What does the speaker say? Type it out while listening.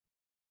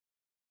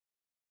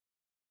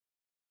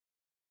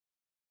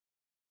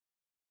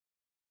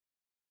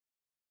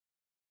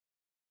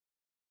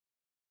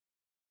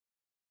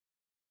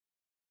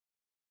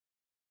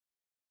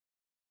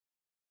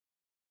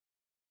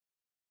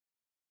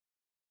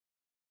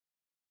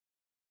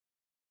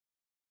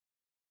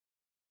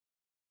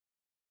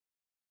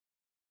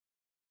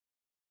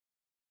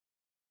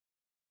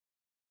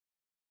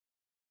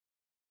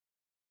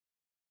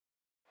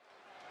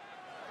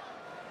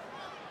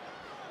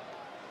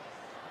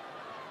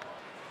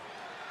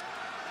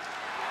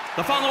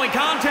The following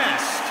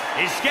contest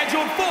is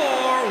scheduled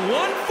for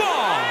one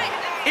fall.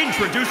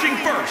 Introducing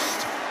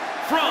first,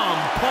 from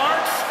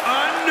parts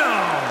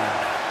unknown,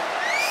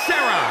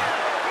 Sarah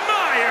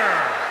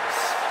Myers.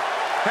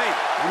 Hey,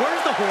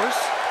 where's the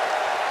horse?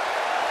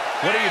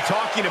 What are you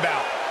talking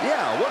about?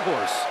 Yeah, what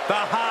horse?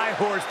 The high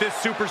horse this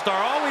superstar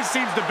always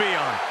seems to be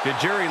on. Did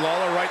Jerry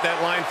Lawler write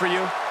that line for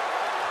you?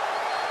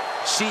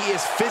 She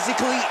is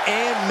physically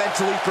and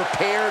mentally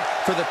prepared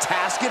for the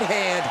task at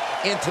hand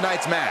in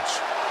tonight's match.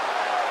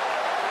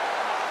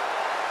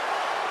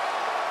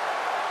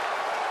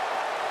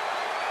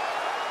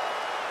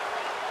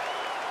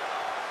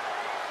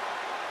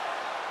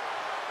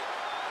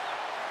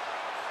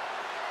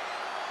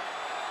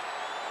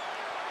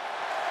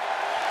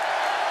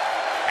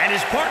 And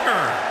his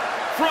partner,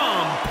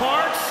 from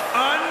parts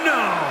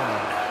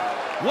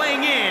unknown,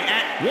 weighing in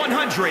at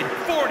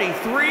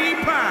 143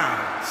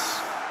 pounds,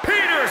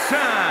 Peterson.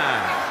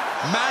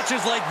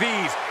 Matches like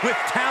these, with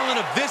talent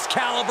of this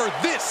caliber,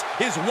 this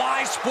is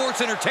why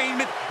sports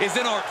entertainment is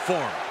an art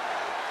form.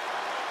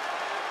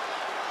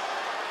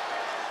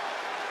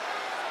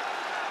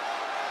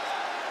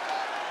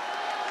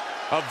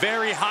 A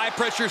very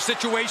high-pressure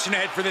situation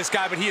ahead for this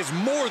guy, but he is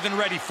more than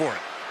ready for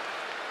it.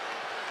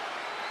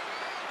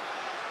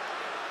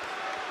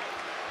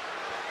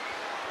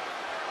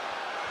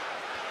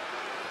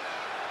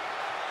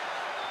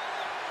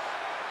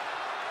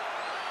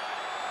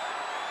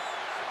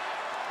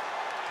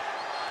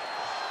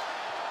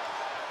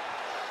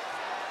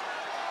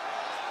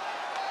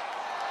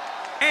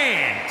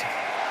 And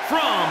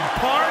from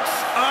parts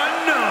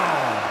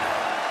unknown,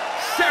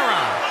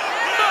 Sarah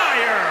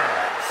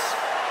Myers.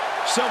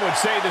 Some would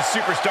say this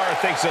superstar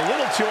thinks a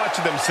little too much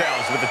of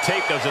themselves, but the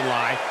tape doesn't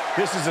lie.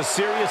 This is a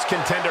serious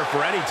contender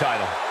for any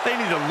title. They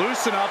need to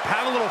loosen up,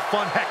 have a little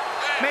fun, heck,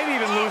 maybe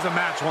even lose a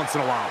match once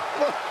in a while.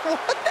 What?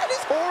 That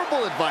is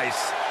horrible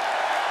advice.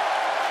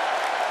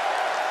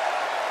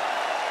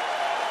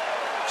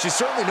 She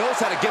certainly knows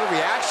how to get a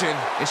reaction,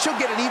 and she'll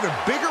get an even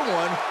bigger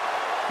one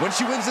when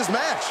she wins this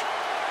match.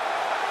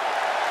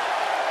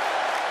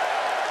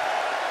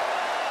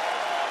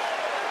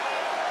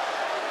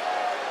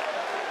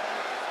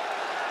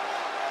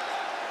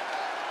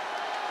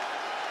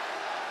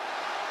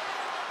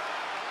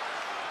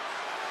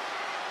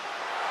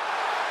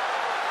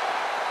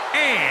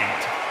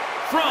 And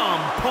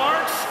from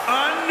parts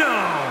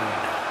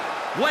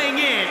unknown, weighing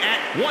in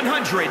at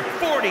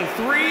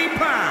 143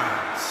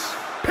 pounds,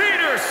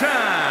 Peterson.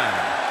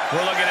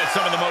 We're looking at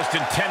some of the most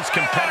intense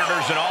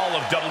competitors in all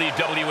of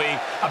WWE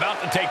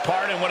about to take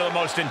part in one of the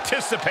most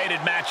anticipated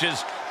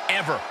matches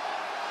ever.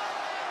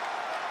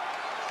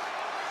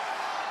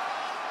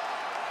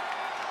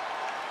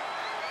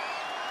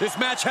 This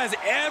match has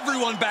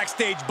everyone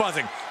backstage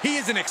buzzing. He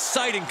is an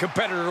exciting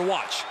competitor to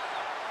watch.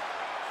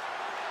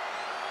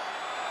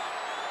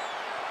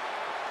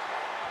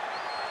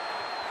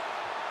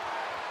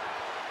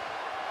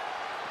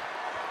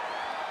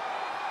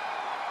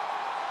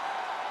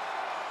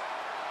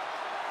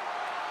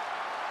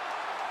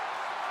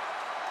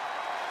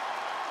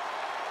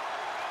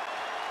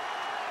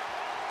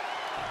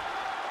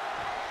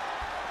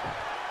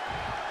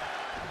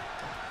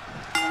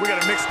 We got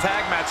a mixed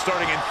tag match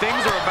starting, and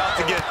things are about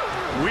to get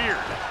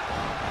weird.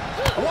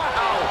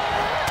 Wow!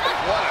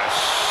 What a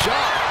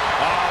shot!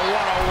 Oh,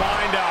 what a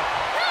wind-up.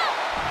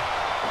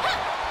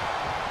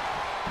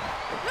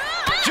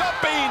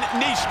 Jumping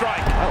knee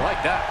strike. I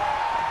like that.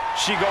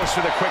 She goes for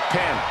the quick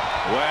pin.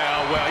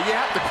 Well, you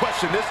have to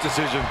question this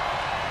decision.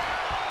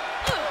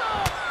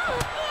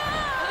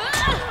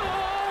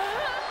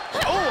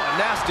 Oh, a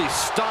nasty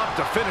stomp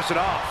to finish it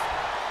off.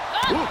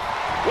 Ooh,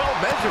 well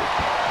measured.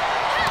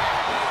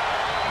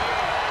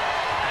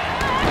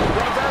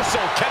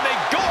 Reversal. Can they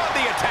go on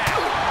the attack?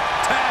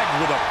 Tagged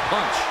with a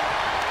punch.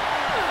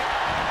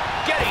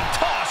 Getting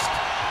tossed.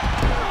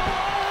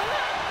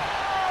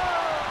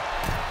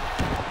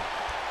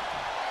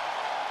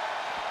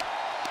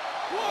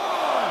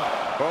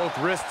 Both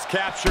wrists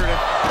captured.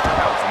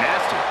 That was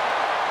nasty.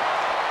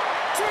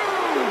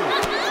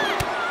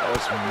 That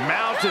was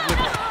mounted with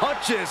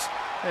punches.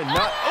 And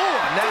not, oh,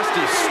 a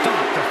nasty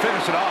stomp to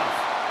finish it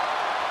off.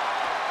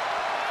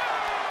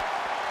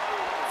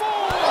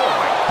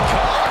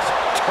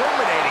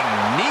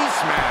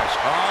 Smash.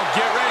 Oh,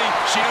 get ready.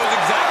 She knows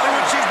exactly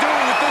what she's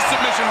doing with this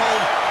submission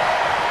hold.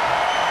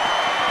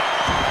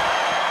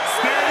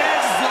 There it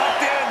is,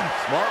 locked in.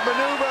 Smart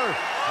maneuver.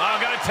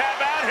 I'm going to tap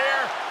out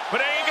here,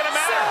 but it ain't going to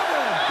matter.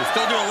 She'll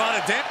still do a lot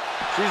of damage.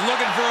 She's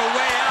looking for a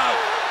way out.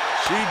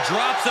 She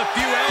drops a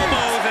few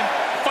elbows and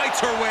fights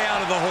her way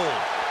out of the hole.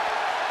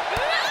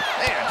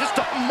 Man, just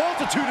a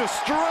multitude of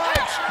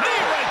strikes.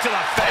 Knee right to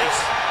the face.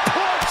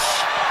 Punch.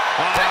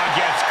 Oh,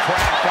 gets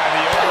cracked by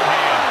the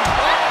overhand.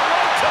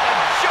 To the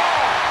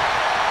jaw.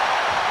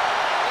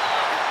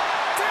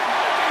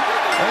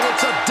 And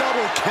it's a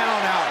double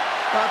count out.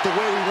 Not the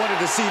way we wanted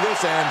to see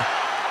this end.